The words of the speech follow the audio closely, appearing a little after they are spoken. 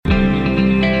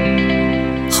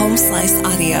Home Slice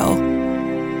Audio.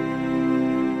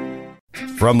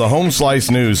 From the Home Slice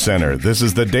News Center, this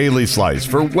is the Daily Slice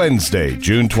for Wednesday,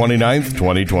 June 29th,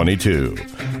 2022.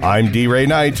 I'm D. Ray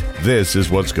Knight. This is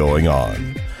what's going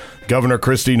on. Governor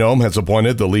Kristi Noem has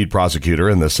appointed the lead prosecutor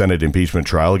in the Senate impeachment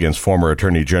trial against former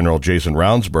Attorney General Jason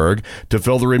Ravnsborg to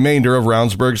fill the remainder of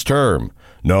Ravnsborg's term.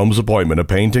 Noem's appointment of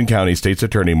Pennington County State's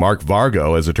Attorney Mark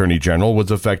Vargo as Attorney General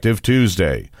was effective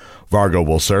Tuesday. Vargo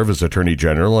will serve as Attorney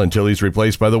General until he's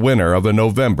replaced by the winner of a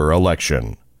November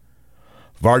election.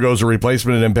 Vargo's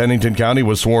replacement in Pennington County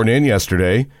was sworn in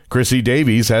yesterday. Chrissy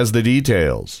Davies has the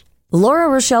details. Laura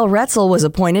Rochelle Retzel was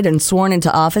appointed and sworn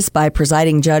into office by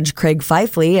presiding Judge Craig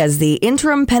Fifley as the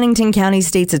interim Pennington County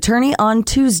State's Attorney on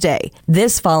Tuesday.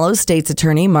 This follows State's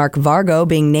Attorney Mark Vargo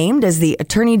being named as the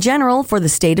Attorney General for the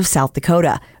state of South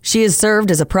Dakota. She has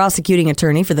served as a prosecuting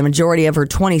attorney for the majority of her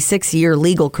 26-year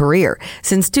legal career.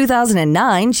 Since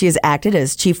 2009, she has acted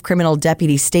as Chief Criminal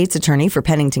Deputy State's Attorney for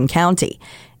Pennington County.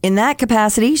 In that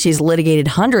capacity, she's litigated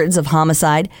hundreds of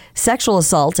homicide, sexual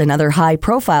assault, and other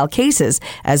high-profile cases,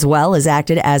 as well as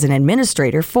acted as an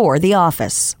administrator for the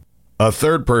office. A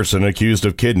third person accused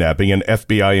of kidnapping an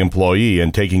FBI employee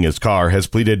and taking his car has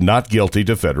pleaded not guilty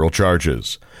to federal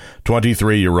charges.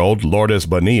 23-year-old Lourdes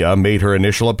Bonilla made her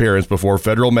initial appearance before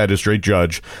federal magistrate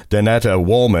judge Danetta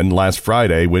Wollman last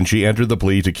Friday when she entered the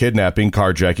plea to kidnapping,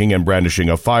 carjacking, and brandishing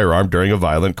a firearm during a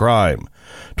violent crime.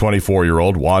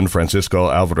 24-year-old Juan Francisco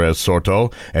Alvarez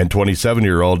Soto and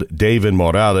 27-year-old David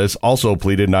Morales also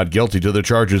pleaded not guilty to the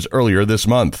charges earlier this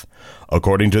month.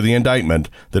 According to the indictment,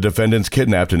 the defendants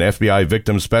kidnapped an FBI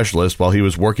victim specialist while he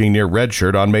was working near Red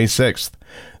Shirt on May 6th.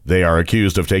 They are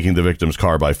accused of taking the victim's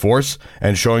car by force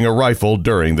and showing a rifle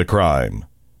during the crime.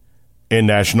 In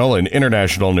national and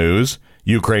international news,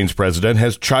 Ukraine's president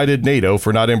has chided NATO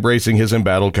for not embracing his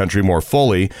embattled country more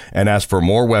fully and asked for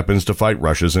more weapons to fight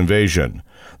Russia's invasion.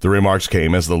 The remarks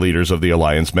came as the leaders of the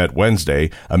alliance met Wednesday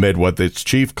amid what its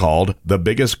chief called the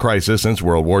biggest crisis since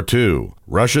World War II.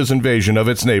 Russia's invasion of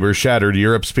its neighbor shattered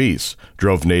Europe's peace,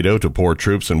 drove NATO to pour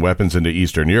troops and weapons into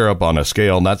Eastern Europe on a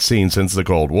scale not seen since the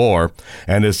Cold War,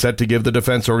 and is set to give the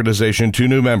defense organization 2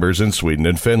 new members in Sweden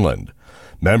and Finland.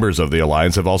 Members of the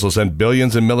alliance have also sent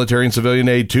billions in military and civilian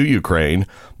aid to Ukraine,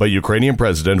 but Ukrainian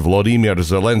President Volodymyr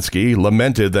Zelensky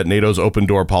lamented that NATO's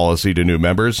open-door policy to new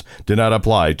members did not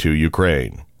apply to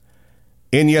Ukraine.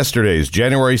 In yesterday's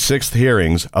January 6th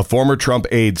hearings, a former Trump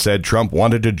aide said Trump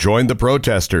wanted to join the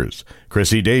protesters.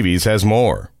 Chrissy Davies has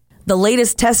more. The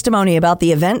latest testimony about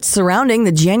the events surrounding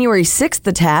the January 6th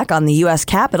attack on the U.S.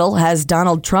 Capitol has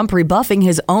Donald Trump rebuffing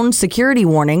his own security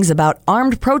warnings about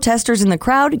armed protesters in the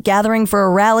crowd gathering for a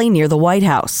rally near the White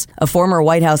House. A former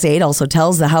White House aide also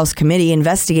tells the House committee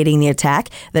investigating the attack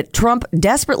that Trump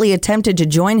desperately attempted to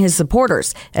join his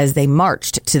supporters as they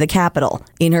marched to the Capitol.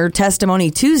 In her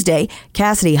testimony Tuesday,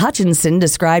 Cassidy Hutchinson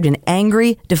described an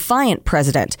angry, defiant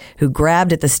president who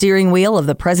grabbed at the steering wheel of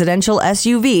the presidential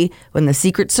SUV when the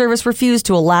Secret Service refused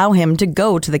to allow him to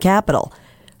go to the Capitol.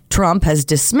 Trump has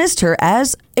dismissed her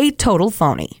as a total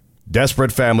phony.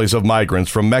 Desperate families of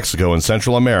migrants from Mexico and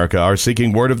Central America are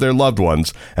seeking word of their loved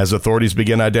ones as authorities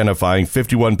begin identifying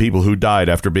 51 people who died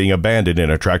after being abandoned in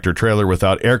a tractor-trailer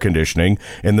without air conditioning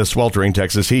in the sweltering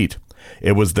Texas heat.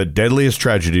 It was the deadliest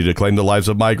tragedy to claim the lives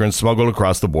of migrants smuggled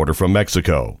across the border from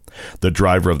Mexico. The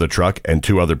driver of the truck and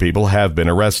 2 other people have been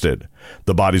arrested.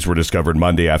 The bodies were discovered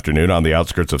Monday afternoon on the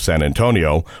outskirts of San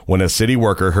Antonio when a city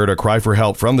worker heard a cry for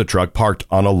help from the truck parked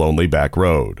on a lonely back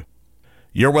road.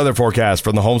 Your weather forecast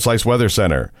from the Home Slice Weather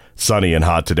Center. Sunny and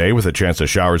hot today with a chance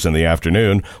of showers in the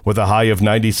afternoon with a high of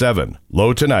 97.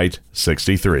 Low tonight,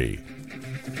 63.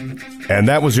 And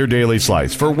that was your Daily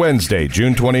Slice for Wednesday,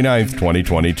 June 29th,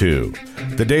 2022.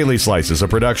 The Daily Slice is a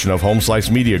production of Home Slice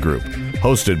Media Group,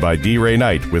 hosted by D. Ray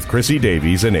Knight with Chrissy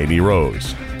Davies and Amy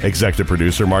Rose. Executive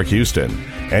producer Mark Houston.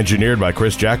 Engineered by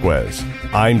Chris Jacquez.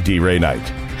 I'm D. Ray Knight.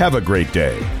 Have a great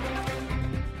day.